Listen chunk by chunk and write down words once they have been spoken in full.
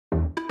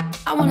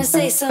I wanna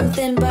say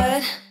something,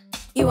 but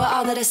you are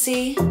all that I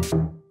see.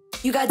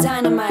 You got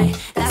dynamite,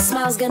 that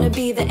smile's gonna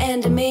be the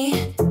end of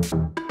me.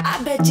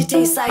 I bet you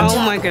taste like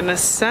oh my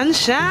goodness,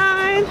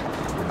 sunshine.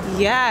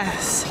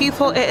 Yes,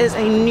 people, it is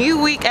a new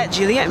week at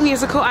Juliet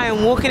Musical. I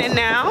am walking in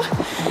now.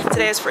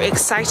 Today is pretty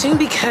exciting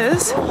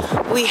because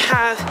we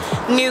have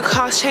new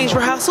cast change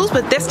rehearsals,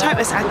 but this time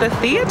it's at the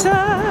theatre.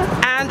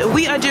 And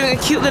we are doing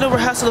a cute little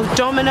rehearsal of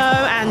Domino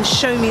and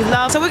Show Me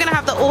Love. So we're gonna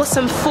have the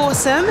awesome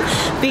foursome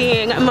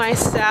being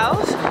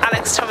myself,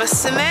 Alex Thomas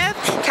Smith,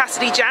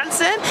 Cassidy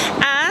Jansen,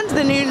 and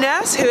the new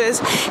nurse who is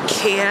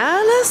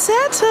Kiala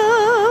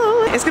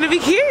Seto. It's gonna be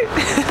cute.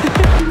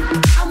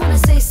 I wanna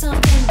say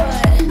something,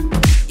 but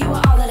you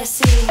are all that I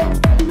see.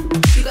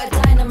 You got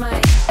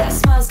dynamite, that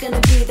smile's gonna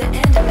be the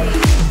end of me.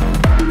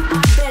 I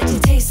bet you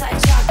taste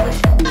like chocolate.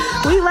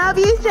 We love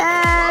you,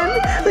 Jen.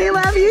 We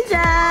love you,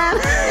 Jen.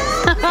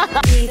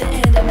 Be the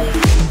end of me.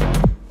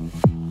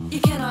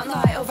 You cannot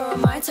lie over a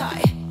Mai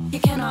Tai. You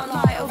cannot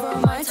lie over a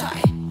Mai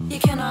Tai. You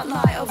cannot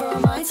lie over a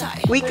Mai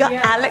Tai. We got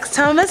Alex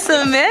Thomas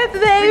Smith,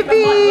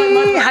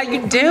 baby. How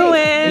you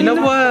doing? You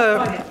know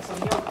what?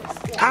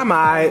 I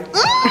might.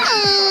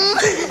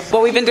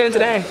 What we've been doing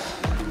today?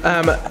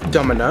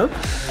 Domino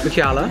with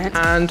Kiala,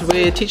 and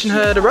we're teaching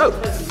her the rope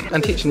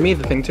and teaching me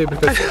the thing too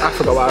because I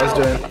forgot what I was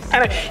doing. I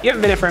know, you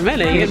haven't been here for a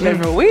minute, you've been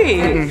here for a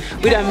week.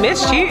 We done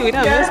missed you, we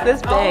done missed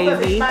this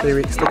baby. 3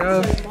 weeks to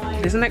go.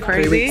 Isn't that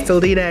crazy? 3 weeks till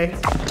D-Day.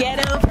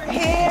 Get over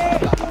here,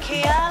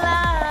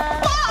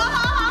 Kiala.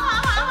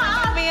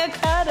 Give me a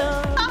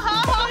cuddle.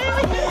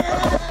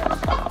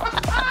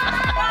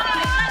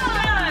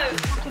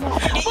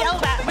 Get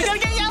yelled at. We're gonna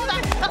get yelled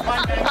at.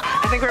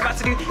 I think we're about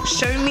to do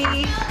Show Me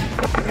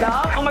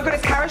Love. Oh my god,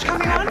 is Carriage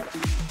coming on?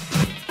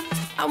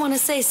 I wanna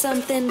say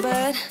something,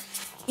 but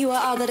you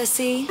are all that I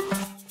see.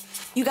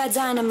 You got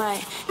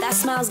dynamite, that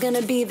smile's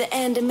gonna be the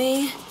end of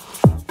me.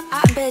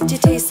 I bet you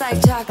taste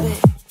like chocolate.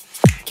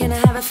 Can I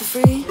have it for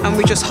free? And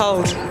we just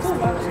hold.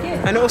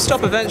 And it will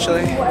stop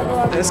eventually.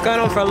 And it's going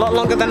on for a lot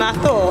longer than I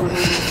thought.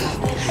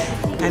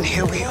 And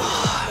here we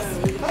are.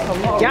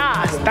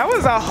 Yes, that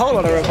was a whole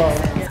lot of revolve.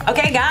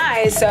 Okay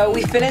guys, so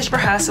we finished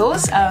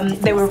rehearsals.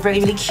 They were really,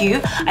 really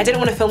cute. I didn't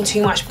want to film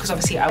too much because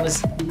obviously I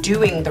was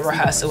doing the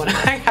rehearsal and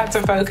I had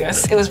to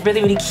focus. It was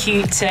really, really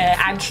cute to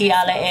add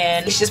Kiala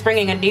in. She's just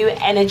bringing a new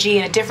energy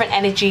and a different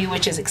energy,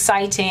 which is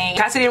exciting.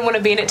 Cassie didn't want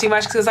to be in it too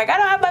much because it was like, I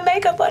don't have my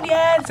makeup on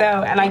yet. So,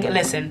 and like,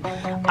 listen,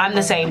 I'm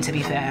the same to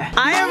be fair.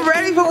 I am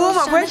ready for warm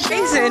up. Where's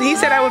Jason? He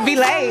said I would be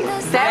late.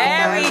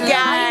 There we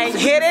go.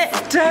 Hit it.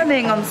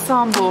 Stunning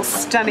ensemble.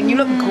 Stunning. You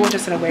look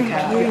gorgeous in a wig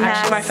hat. You're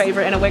actually my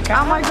favorite in a wig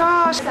hat. Oh my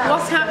gosh.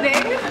 What's happening?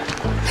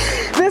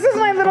 This is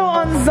my little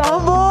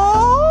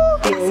ensemble.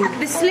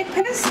 The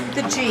slippers,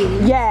 the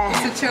jeans. Yeah.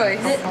 It's a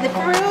choice. The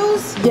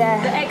frills.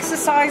 Yeah. The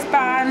exercise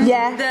band.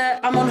 Yeah. The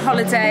I'm on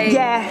holiday.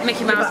 Yeah.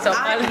 Mickey Mouse top.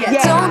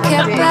 Yeah. Don't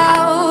care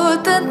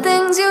about the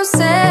things you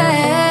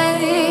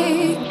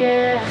say.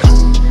 Yeah.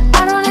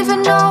 I don't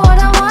even know what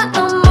I want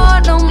no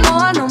more, no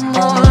more, no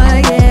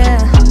more,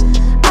 yeah.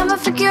 I'ma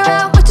figure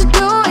out what to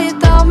do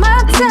with all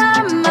my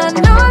time, my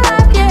new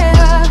life,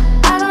 yeah.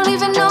 I don't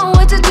even know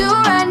what to do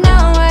right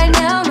now, right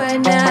now, right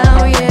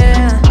now,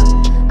 yeah.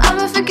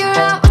 I'ma figure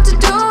out what to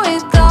do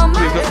with all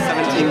my We've got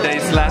 17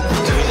 days left.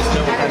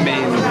 I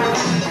mean,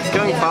 it's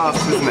going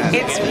fast, isn't it?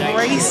 It's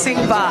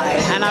racing by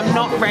and I'm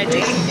not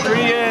ready.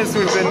 3 years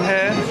we've been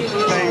here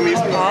playing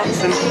these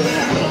parts and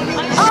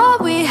all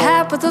we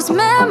had were those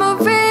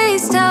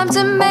memories. Time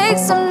to make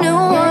some new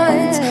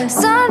ones.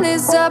 Sun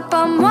is up,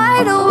 I'm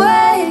wide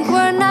awake.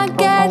 We're not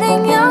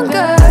getting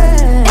younger.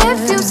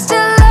 If you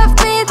still love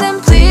me, then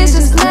please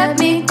just let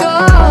me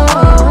go.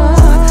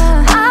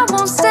 I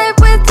won't stay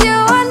with you,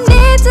 I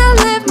need to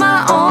live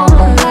my own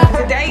life.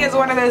 Today is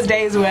one of those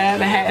days where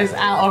the hair is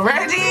out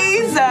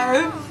already,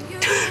 so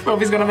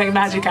Robbie's gonna make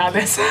magic out of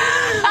this.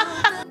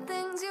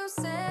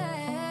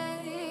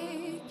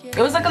 It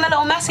was looking a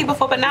little messy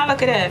before, but now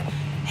look at it.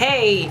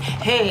 Hey,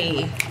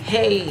 hey,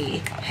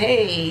 hey,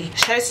 hey.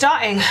 Show's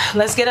starting.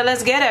 Let's get it,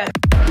 let's get it.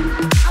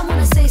 I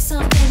wanna say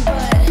something,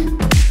 but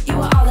you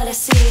are all that I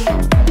see.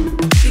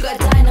 You got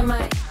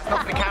dynamite.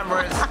 stop the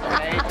cameras.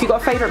 You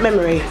got a favourite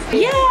memory?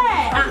 Yeah,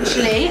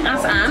 actually,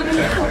 as Anne.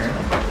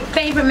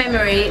 Favourite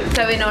memory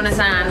going on as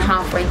Anne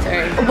halfway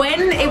through.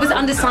 When it was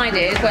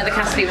undecided whether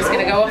Cassidy was going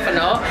to go off or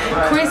not,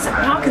 Chris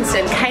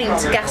Parkinson came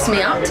to gas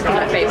me up to be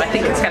like, babe, I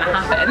think it's going to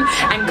happen.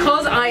 And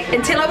because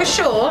until I was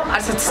sure, I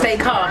just had to stay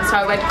calm. So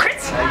I went,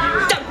 Chris,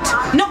 don't,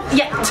 not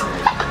yet.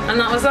 And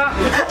that was that.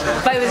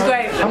 But it was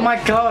great. Oh my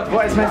god,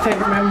 what is my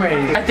favourite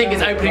memory? I think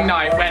it's opening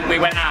night when we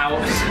went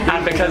out,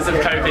 and because of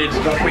COVID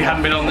we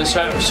hadn't been on the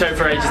show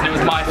for ages, and it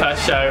was my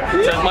first show. So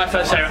it was my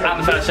first show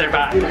and the first show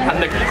back, and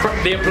the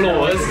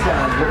applause,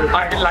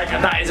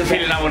 that is a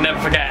feeling I will never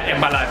forget in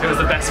my life. It was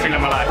the best feeling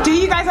of my life. Do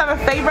you guys have a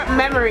favourite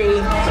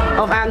memory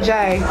of Anne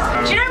J?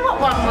 Do you know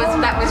what one was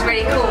that was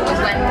really cool was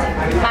when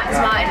Max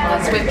Martin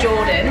was with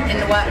Jordan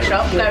in the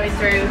workshop going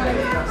through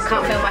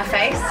Can't Feel My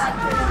Face.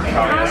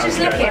 I was just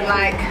looking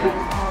like,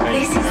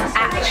 this is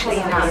actually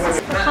nuts.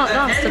 I can't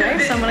dance today,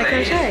 so I'm gonna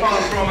crochet.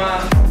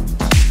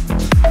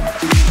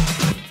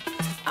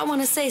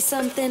 wanna say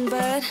something,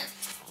 but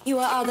you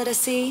are all that I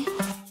see.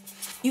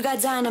 You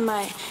got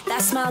dynamite,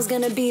 that smile's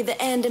gonna be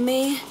the end of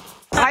me.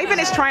 I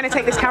finished trying to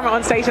take this camera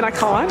on stage and I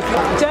can't.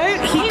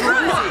 Don't he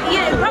can't.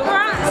 Yeah,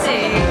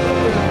 paparazzi.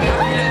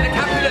 The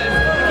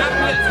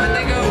capulets, when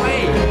they go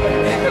away,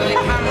 they put the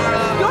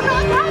camera. You're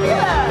not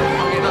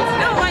fabulous.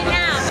 Not right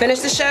now. Finish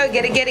the show,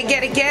 get it.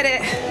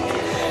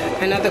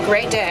 Another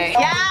great day.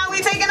 Yeah, we're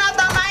taking out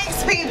the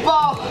mics,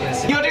 people.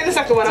 You're doing the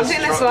second one, I'm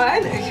doing this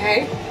one.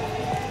 Okay.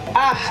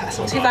 That's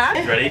not too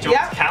bad. Ready? Do you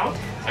want to count?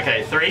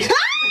 Okay, 3.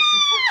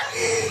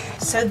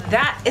 So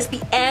that is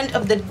the end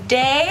of the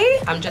day.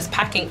 I'm just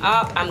packing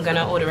up. I'm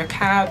gonna order a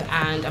cab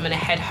and I'm gonna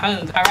head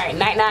home. All right,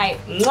 night night.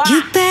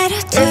 Mwah.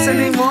 It's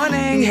Sunday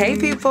morning. Hey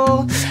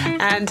people.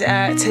 And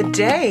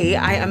today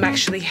I am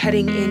actually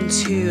heading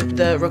into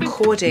the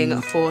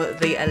recording for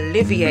the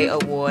Olivier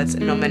Awards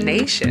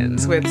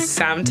nominations with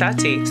Sam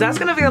Tati. So that's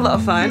gonna be a lot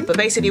of fun. But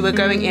basically we're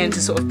going in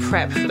to sort of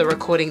prep for the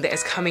recording that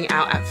is coming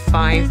out at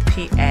 5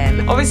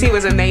 p.m. Obviously it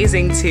was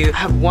amazing to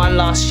have won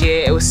last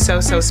year. It was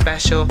so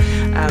special.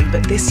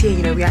 But this year,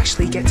 you know, we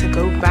actually get to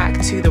go back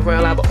to the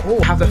Royal Albert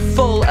Hall, have the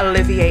full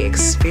Olivier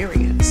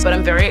experience. But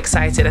I'm very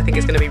excited. I think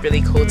it's gonna be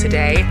really cool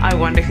today. I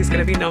wonder who's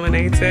gonna be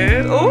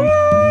nominated. Ooh!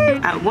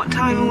 At what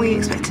time are we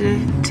expected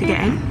to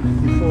get in?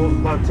 For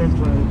about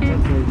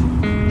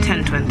 10:20.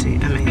 10:20,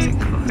 amazing,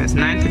 cool. It's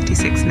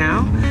 9:56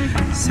 now,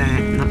 so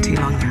not too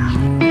long now.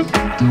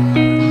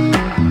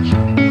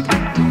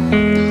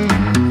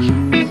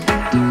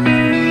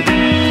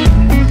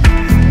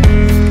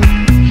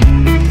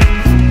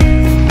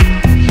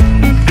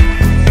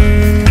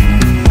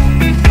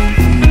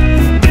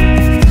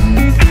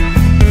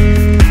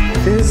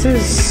 This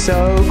is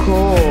so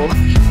cool.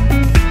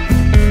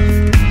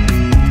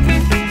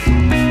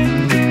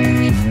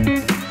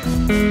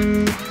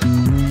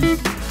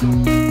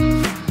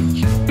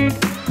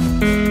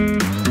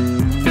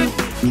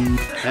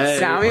 Hey.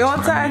 Samuel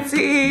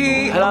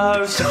Tati. Hello.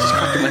 Just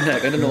cracking my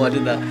neck. I don't know why I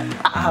did that.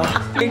 Oh,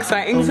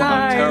 exciting I'm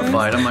time.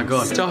 terrified. Oh my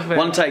god. Stop it.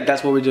 One take.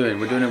 That's what we're doing.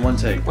 We're doing it one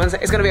take.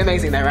 It's gonna be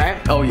amazing though,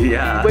 right? Oh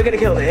yeah. We're gonna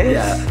kill this.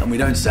 Yeah. And we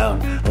don't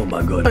sound. Oh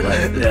my god.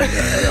 Right.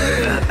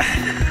 Yeah.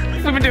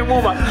 We've been doing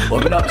warm-up.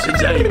 I've been up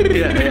since 8.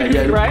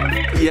 Yeah.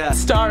 Right? Yeah.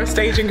 Star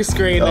staging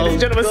screen, ladies and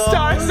gentlemen.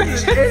 Star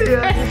staging.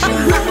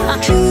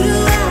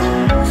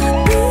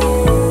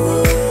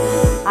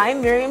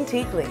 I'm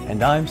Miriam-Teak.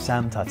 And I'm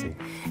Sam Tati.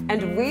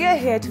 And we are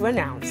here to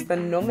announce the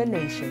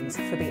nominations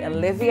for the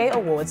Olivier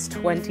Awards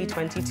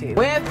 2022.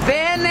 We're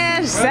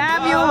finished,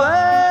 Samuel!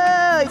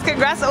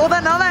 Congrats to all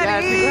the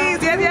nominees!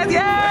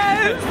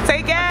 Yes!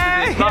 Take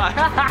care!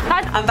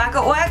 I'm back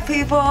at work,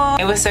 people!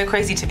 It was so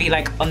crazy to be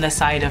like on the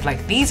side of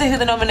like, these are who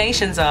the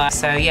nominations are.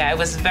 So yeah, it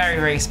was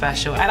very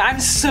special. And I'm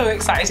so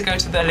excited to go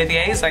to the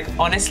Oliviers. Like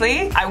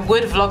honestly, I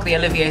would vlog the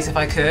Oliviers if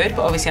I could,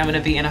 but obviously I'm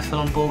gonna be in a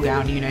full-on ball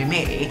gown, you know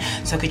me.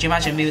 So could you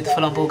imagine me with the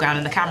full-on ball gown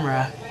and the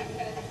camera?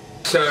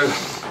 So,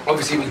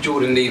 obviously with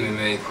Jordan leaving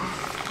me,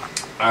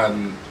 I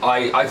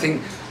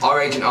think our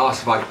agent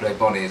asked if I could play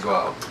Bonnie as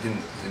well,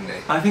 didn't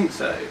they? I think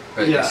so.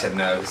 But they said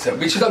no, so,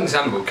 which is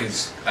understandable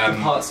because the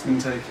part's been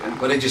taken.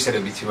 Well, they just said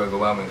it'd be too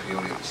overwhelming for the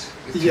audience.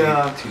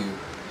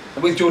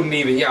 With Jordan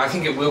leaving, yeah, I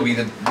think it will be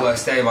the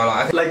worst day of my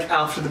life. Like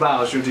after the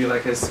bows, you'll do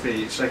like a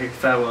speech, like a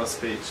farewell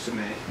speech to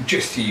me.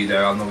 Just to you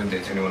though, I'm not going to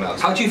do it to anyone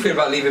else. How do you feel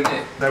about leaving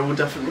me? I will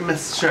definitely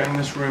miss sharing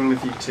this room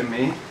with you,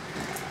 Timmy.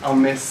 I'll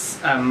miss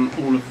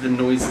all of the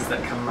noises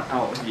that come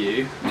out of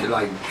you.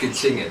 Like good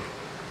singing?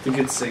 The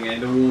good singing,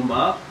 the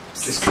warm-up.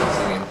 Just good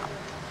singing.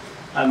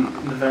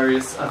 The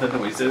various other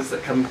noises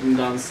that come from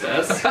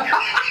downstairs.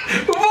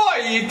 What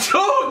are you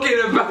talking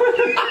about?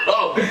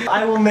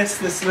 I will miss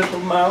this little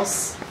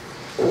mouse.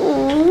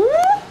 Well,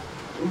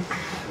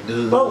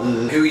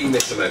 who you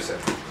miss the most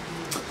then?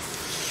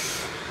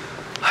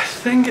 I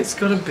think it's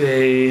gotta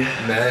be...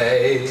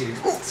 May.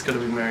 It's gotta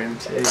be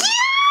Miriam-Teak.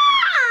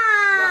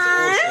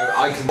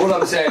 All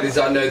I'm saying is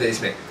I know that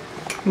it's me.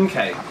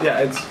 Okay, yeah,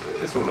 it's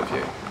all of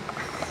you.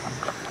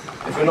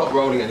 If we're not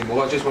rolling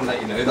anymore, I just want to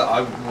let you know that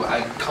I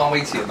can't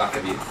wait to see the back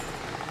of you.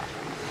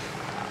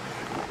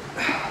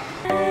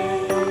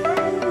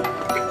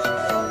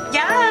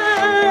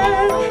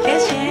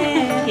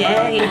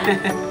 Yeah. We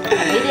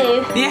do.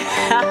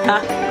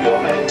 Yeah.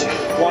 You're meant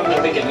one of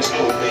the beginners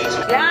called please.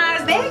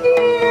 Yes, thank you.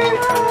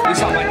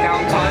 It's like my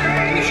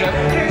downtime in the show.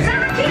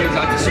 Because I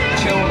just sort of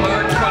chill on my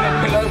own, trying to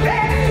pillow.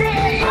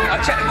 I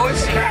check the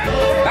voice. I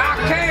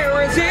can't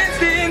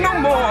resist it no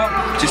more.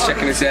 Just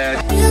checking his head.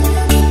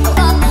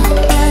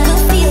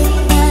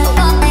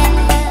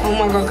 Oh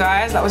my god,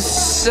 guys, that was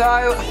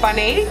so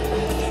funny.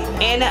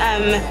 In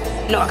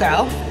Not a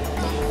Girl,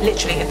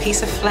 literally a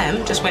piece of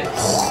phlegm just went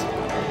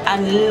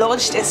and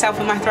lodged itself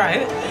in my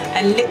throat,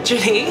 and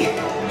literally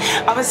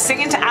I was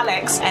singing to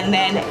Alex and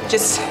then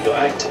just Your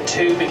act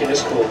 2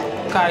 beginners called.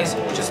 guys,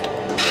 just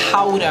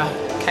powder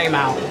came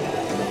out.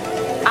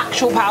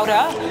 Actual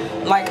powder,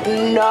 like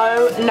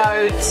no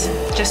notes,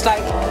 just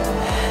like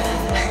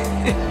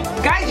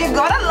Guys, you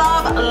gotta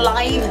love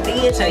live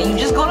theatre. You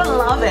just gotta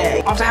love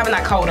it. After having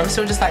that cold, I'm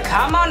still just like,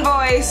 come on,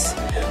 boys.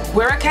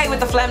 We're okay with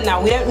the phlegm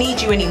now. We don't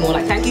need you anymore.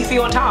 Like, thank you for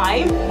your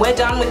time. We're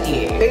done with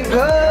you.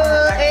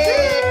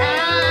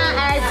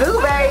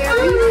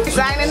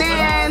 Signing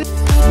in.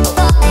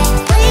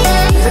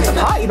 It's a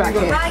party back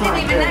here.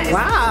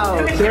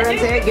 Wow.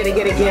 Kieran's here. Get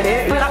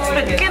it. That's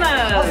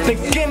beginners.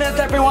 Beginners,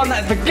 everyone.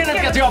 That's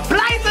beginners. Get to your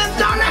places,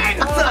 darling.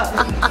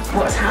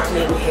 What's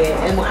happening here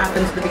and what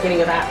happens at the beginning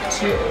of Act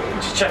 2?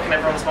 Just checking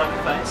everyone's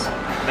microphones,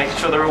 making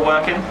sure they're all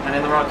working and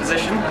in the right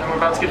position, and we're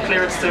about to give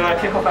clearance to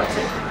kick off Act 2.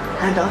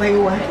 And are they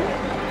all working?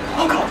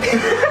 Oh God.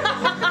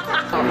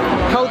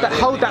 Hold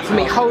that for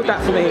me, hold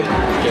that for me.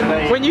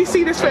 When you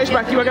see this footage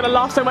back, you are going to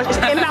laugh so much. It's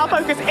in and out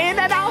focus, in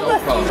and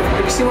out.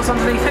 Have you seen what's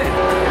underneath it?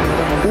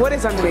 What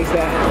is underneath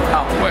there?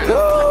 Oh, wait.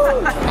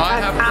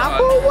 I have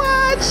Apple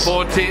Watch.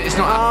 14. It's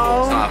not Apple. It's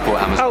not Apple.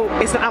 Amazon. Oh,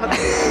 it's not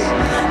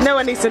Amazon. No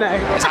one needs to know.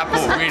 It's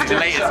Apple. Really, the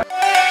latest.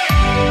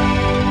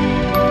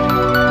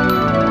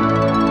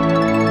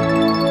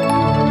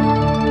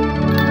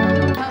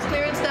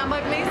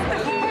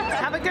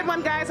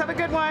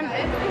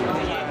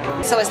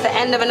 So it's the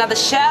end of another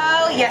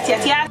show. Yes.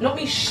 Not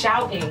me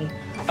shouting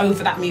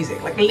over that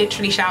music, like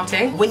literally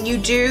shouting. When you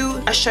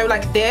do a show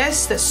like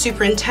this that's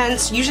super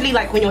intense, usually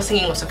like when you're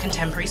singing lots of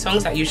contemporary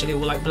songs, that usually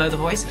will like blow the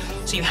voice.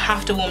 So you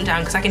have to warm down,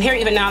 because I can hear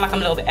it even now, like I'm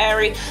a little bit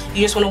airy.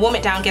 You just want to warm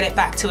it down, get it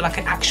back to like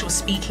an actual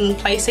speaking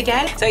place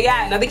again. So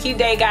yeah, another cute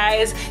day,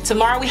 guys.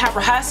 Tomorrow we have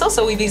rehearsal,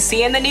 so we'll be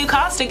seeing the new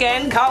cast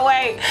again. Can't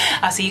wait.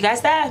 I'll see you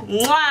guys there.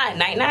 Mwah.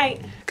 Night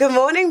night. Good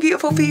morning,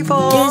 beautiful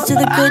people. Here's to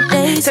the good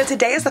days. So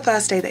today is the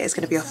first day that is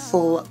going to be a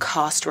full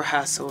cast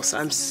rehearsal, so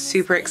I'm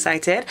super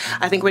excited.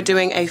 I think we're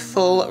doing a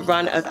full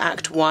run of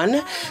Act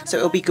 1, so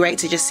it'll be great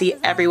to just see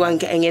everyone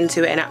getting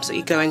into it and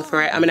absolutely going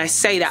for it. I mean, I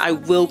say that I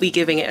will be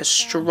giving it a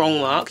strong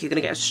mark. You're going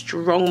to get a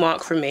strong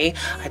mark from me.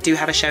 I do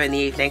have a show in the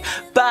evening,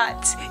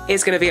 but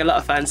it's going to be a lot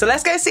of fun. So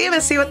let's go see them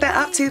and see what they're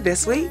up to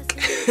this week.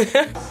 Great, it's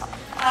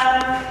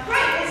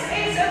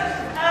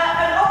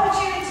an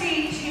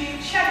opportunity to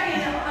check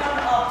in on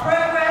our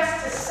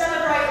progress, to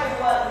celebrate all the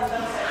work we've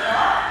done so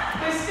far.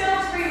 We're still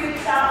 3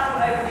 weeks out from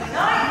opening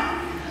night,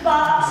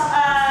 but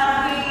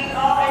we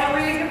are in a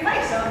really good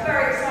place, so I'm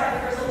very excited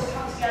for us all to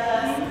come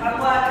together and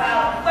work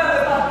out where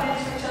we're bumping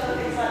into each other,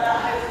 things like that,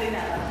 hopefully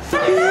never.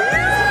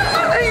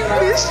 I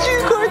missed you,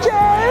 gorgeous.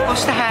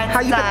 Wash the hair. How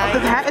you doing?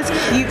 The hair is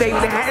cute, baby.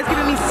 The hair is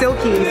giving me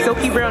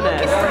silky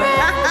realness.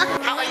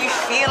 How are you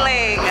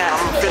feeling?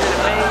 I'm feeling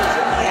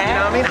amazing. Yeah. You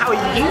know what I mean? How are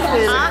you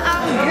feeling?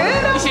 I'm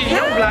good. This is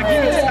your black.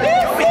 You need to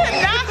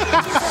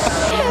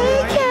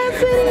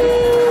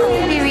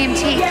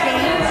Miriam-Teak,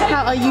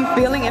 How are you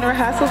feeling in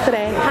rehearsals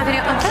today? I'm very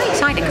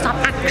excited because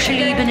I've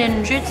actually been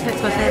injured, so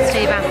it's my first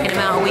day back in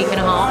about a week and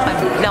a half.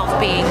 I love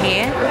being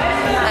here.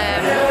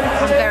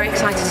 I'm very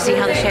excited to see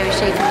how the show is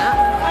shaping up,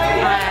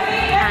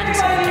 and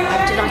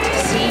I'm delighted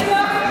to see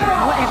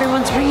what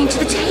everyone's bringing to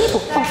the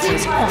table.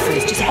 Offers,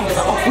 just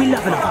offer. We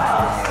love an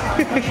offer.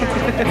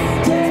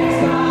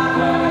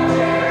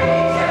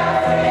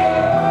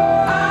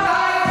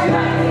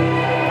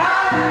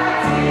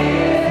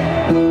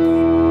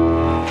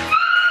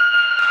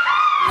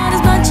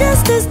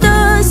 Justice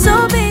does,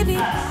 so baby.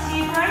 That's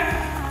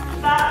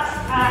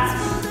at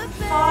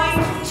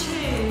 5,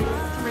 2,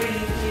 3,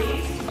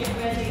 please. Get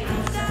ready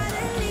and set up.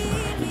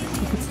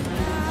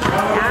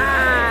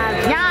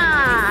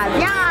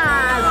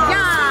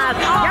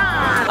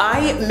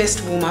 I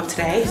missed warm up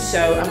today,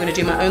 so I'm gonna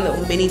do my own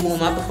little mini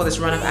warm up before this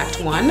run of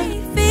Act 1.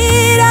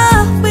 Feet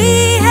up,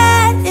 we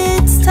had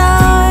its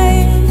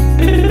time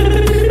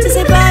to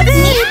say bye,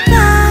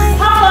 bye.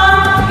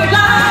 Hello, good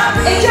luck,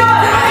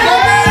 enjoy.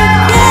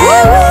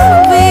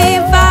 We'll be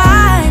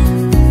fine.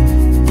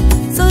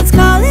 So let's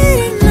call it a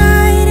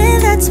night,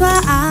 and that's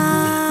why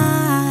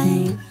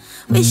I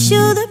wish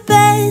you the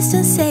best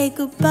and say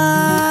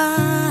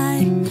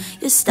goodbye.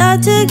 You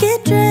start to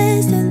get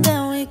dressed and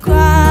then we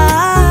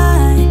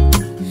cry,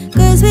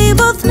 'cause we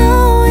both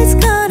know it's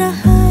gonna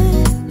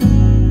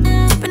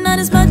hurt, but not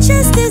as much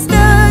as this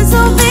does.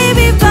 So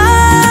baby,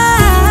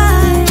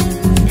 bye.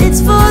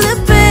 It's for the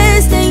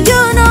best and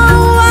you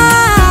know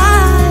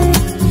why.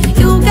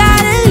 You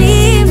gotta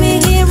leave me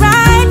here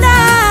right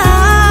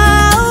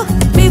now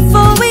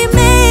before we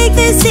make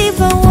this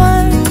even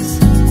worse.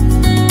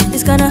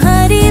 It's gonna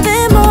hurt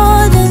even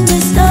more than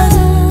this does.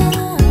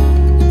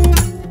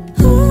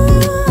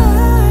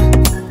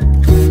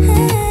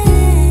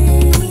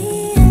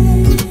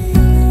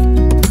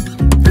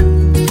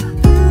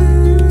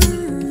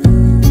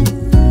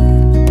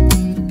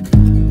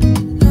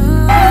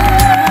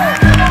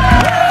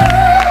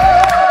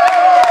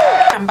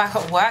 I'm back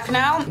at work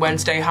now.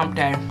 Wednesday hump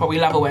day, but we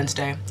love a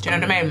Wednesday. Do you know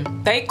what I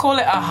mean? They call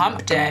it a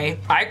hump day.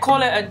 I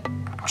call it a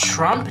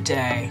Trump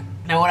day.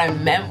 Now what I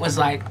meant was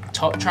like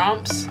top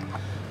Trumps,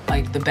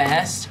 like the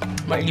best.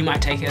 But you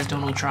might take it as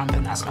Donald Trump,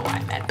 and that's not what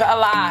I meant. But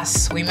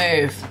alas, we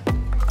move.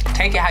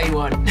 Take it how you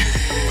want.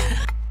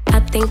 I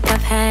think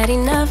I've had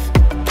enough.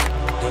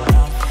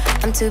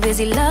 I'm too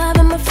busy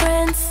loving my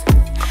friends.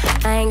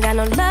 I ain't got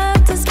no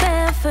love to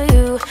spare for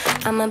you.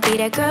 I'ma be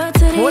that girl to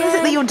the What is it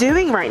end. that you're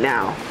doing right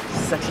now?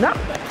 Setting up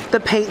the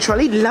paint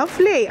trolley.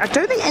 Lovely. I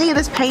don't think any of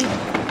this paint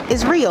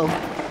is real.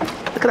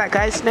 Look at that,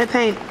 guys. No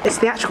paint. It's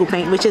the actual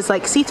paint, which is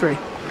like see-through.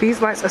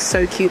 These lights are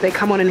so cute. They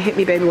come on and hit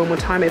me, baby, one more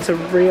time. It's a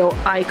real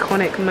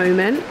iconic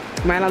moment.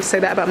 Am I allowed to say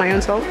that about my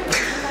own song?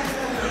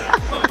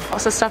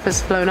 Lots of stuff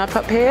has flown up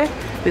here.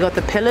 We got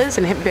the pillars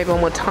and hit me, baby,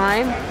 one more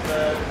time.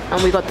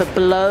 And we got the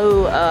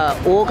blow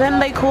organ,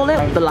 they call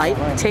it. The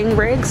lighting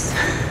rigs.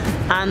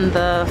 And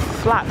the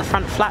flat, the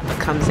front flat that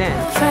comes in.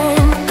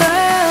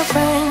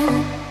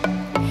 Girlfriend,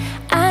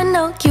 I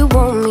know you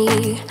want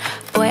me.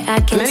 Boy,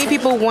 I can. Many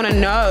people want to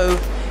know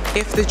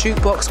if the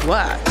jukebox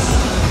works.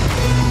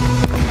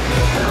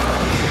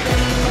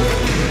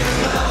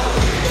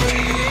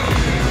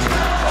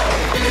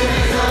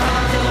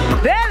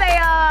 There they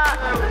are!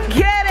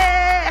 Get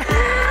it!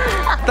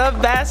 The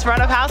best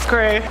front of house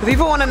crew.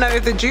 People want to know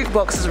if the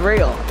jukebox is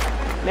real.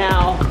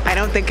 Now, I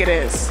don't think it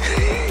is.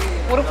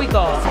 What have we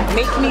got?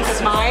 Make Me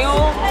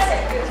Smile.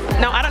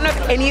 Now, I don't know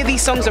if any of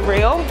these songs are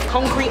real.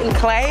 Concrete and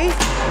Clay.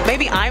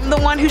 Maybe I'm the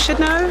one who should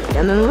know.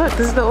 And then look,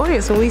 this is the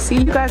audience when we see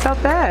you guys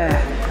out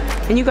there.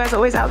 And you guys are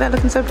always out there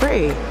looking so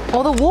pretty.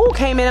 Oh, the wall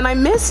came in and I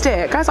missed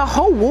it. Guys, a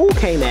whole wall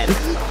came in.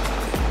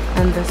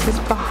 And this is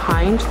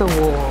behind the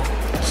wall.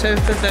 So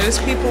for those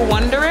people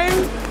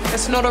wondering,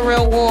 it's not a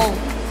real wall.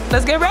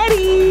 Let's get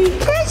ready.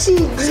 Can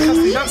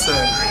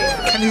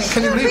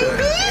you believe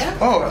it?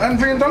 Oh, and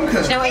Brian Duncan.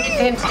 Do you know what I did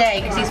for him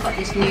today? Because he's got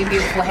this new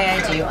beautiful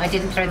hairdo. I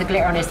didn't throw the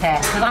glitter on his hair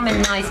because I'm a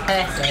nice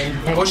person.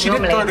 Well, she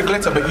did throw the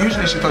glitter, but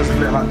usually she throws the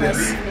glitter like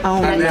this.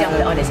 Oh, and he dumped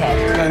it on his head.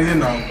 And you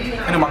know,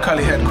 any of my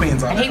curly haired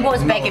queens. And he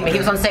was begging me. He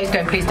was on stage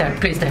going, please don't,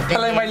 please don't.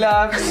 Hello, my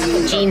loves.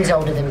 Jean's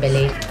older than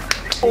Billy.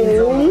 I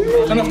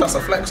don't know if that's a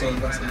flex or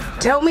that's a...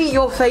 Tell me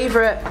your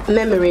favourite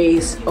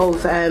memories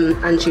of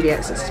and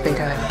Juliet since it's been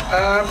going.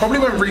 Probably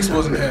when Reese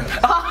wasn't here.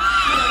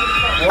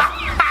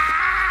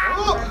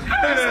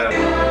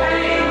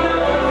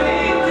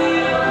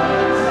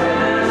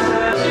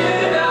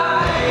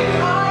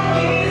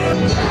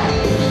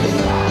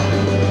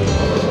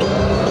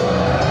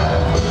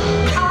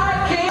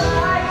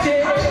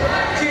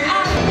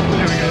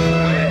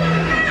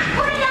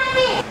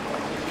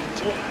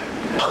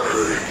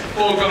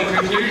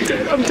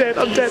 I'm dead.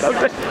 Go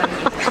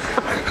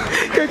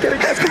get it,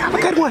 guys. Have a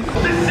good one.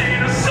 This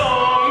ain't a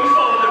song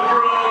for the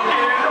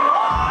broken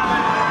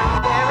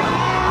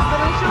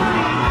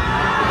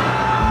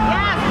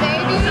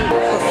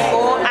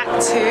Before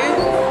Act 2,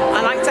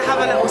 I like to have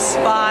a little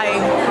spy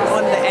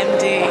on the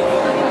MD.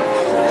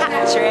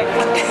 Patrick.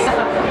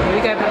 Here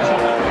we go,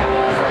 Patrick.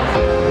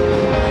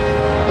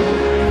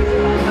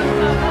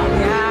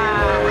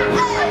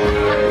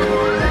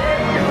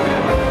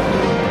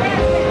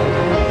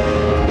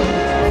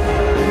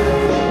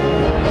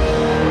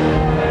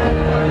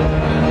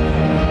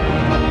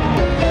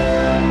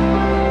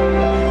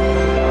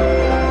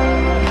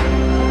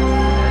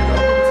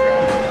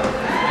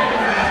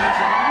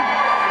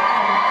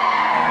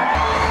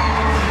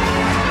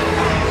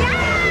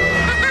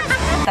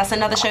 That's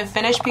another show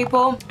finished,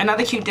 people.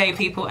 Another cute day,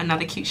 people.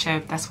 Another cute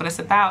show. That's what it's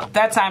about.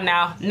 Third time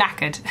now,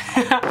 knackered.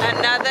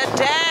 Another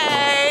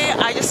day.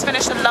 I just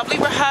finished a lovely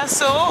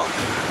rehearsal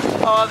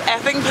of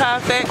Effing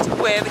Perfect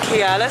with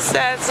Kiala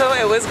Setzel.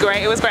 It was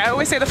great. It was great. I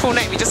always say the full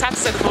name. You just have to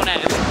say the full name.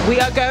 We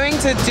are going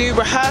to do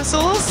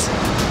rehearsals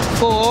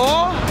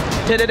for...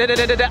 I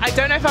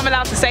don't know if I'm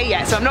allowed to say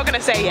yet, so I'm not going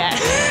to say yet.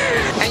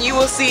 And you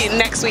will see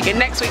next week. In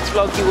next week's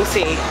vlog, you will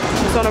see.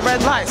 It's on a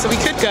red light, so we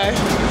could go.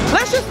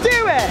 Let's just do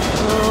it.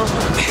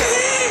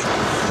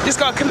 Just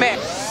gotta commit.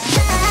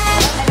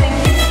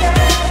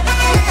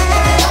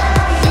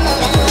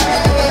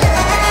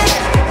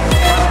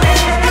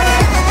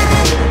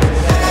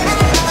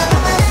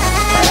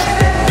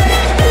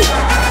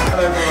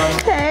 Hello,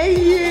 everyone. Hey,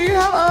 you.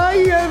 How are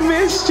you? I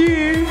missed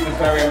you. I'm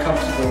very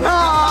uncomfortable.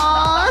 Aww.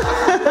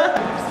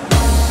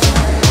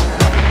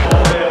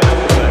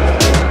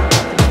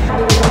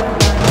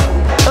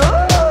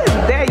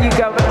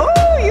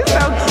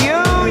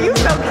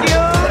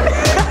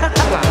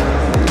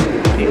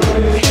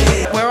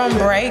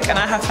 And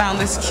I have found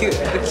this the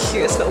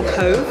cutest little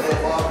cove.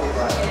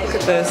 Look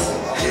at this.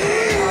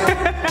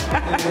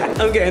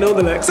 I'm getting all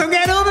the looks.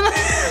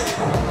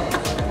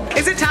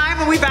 Is it time?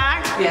 Are we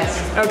back? Yes.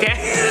 Okay.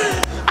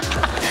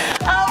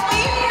 Are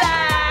we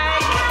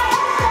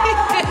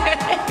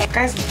back?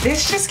 Guys,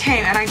 this just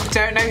came and I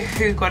don't know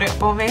who got it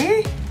for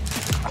me.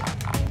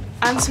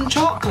 And some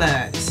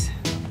chocolates.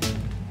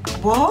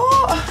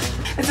 What?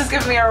 This is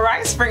giving me a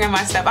right spring in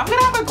my step. I'm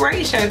gonna have a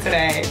great show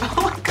today. Oh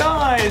my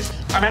gosh.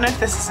 I don't know if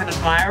this is an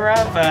admirer,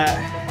 but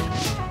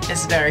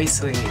it's very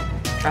sweet.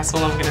 That's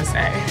all I'm gonna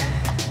say.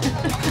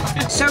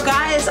 So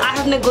guys, I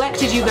have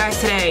neglected you guys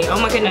today. Oh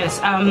my goodness.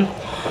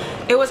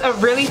 It was a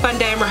really fun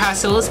day in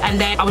rehearsals, and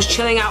then I was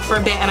chilling out for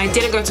a bit and I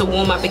didn't go to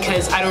warm up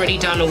because I'd already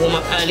done a warm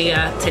up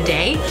earlier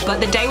today. But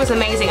the day was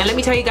amazing, and let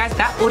me tell you guys,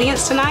 that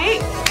audience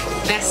tonight,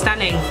 they're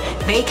stunning.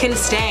 They can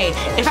stay.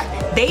 In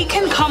fact, they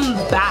can come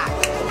back.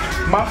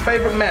 My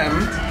favourite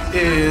mem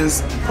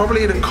is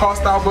probably the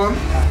cast album.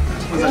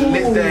 was a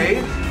lit day.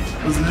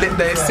 It was a lit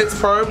day. Sits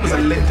probe was a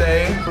lit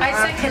day. I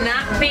second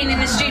that. Being in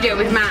the studio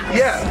with Matt.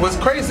 Yeah, it was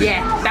crazy.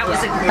 Yeah, that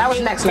was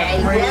next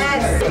level.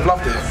 Yes. I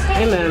loved it.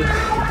 Amen.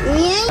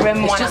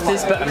 It's just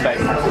this button, babe.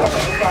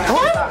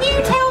 Don't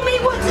you tell me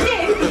what to do.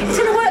 It's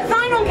gonna work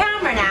fine on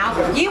camera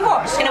now. You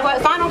watch. It's gonna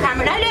work fine on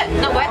camera. No, look,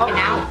 not working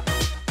now.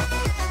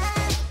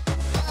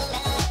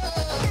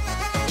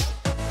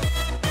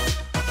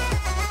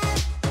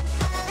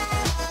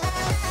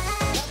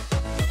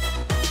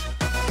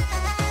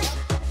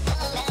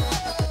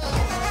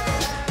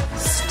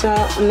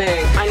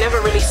 Stunning. I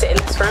never really sit in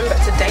this room, but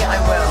today I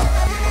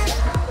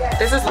will.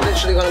 This is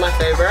literally one of my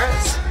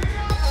favorites.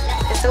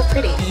 It's so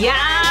pretty.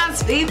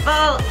 Yes,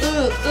 people.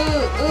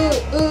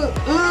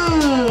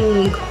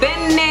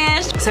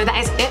 Finished. So that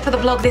is it for the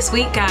vlog this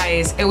week,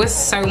 guys. It was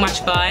so much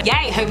fun.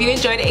 Yay, hope you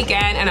enjoyed it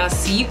again, and I'll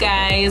see you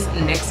guys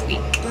next week.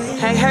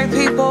 Hey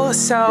people,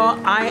 so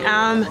I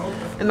am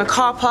in the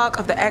car park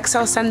of the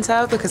XL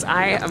Center because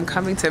I am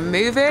coming to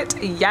move it.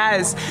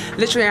 Yes,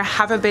 literally I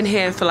haven't been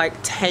here for like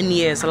 10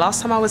 years. The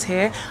last time I was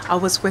here, I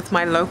was with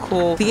my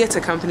local theater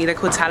company. They're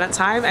called Talent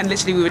Time, and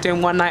literally we were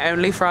doing one night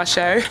only for our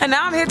show. And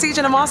now I'm here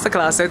teaching a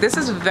masterclass, so this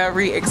is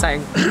very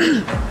exciting.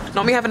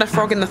 Not me having a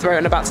frog in the throat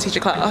and about to teach a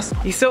class.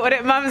 You sorted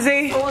it,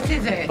 Mumsy?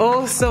 Sorted it.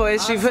 All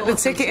sorted. She put the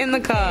ticket in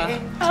the car.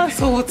 All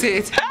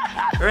sorted.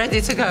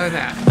 Ready to go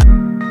now.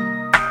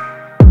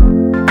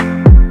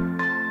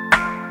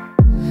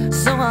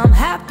 So I'm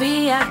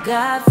happy I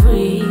got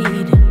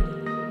freed.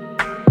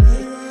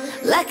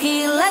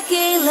 Lucky,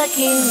 lucky,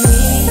 lucky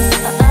me.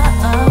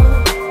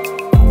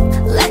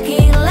 Lucky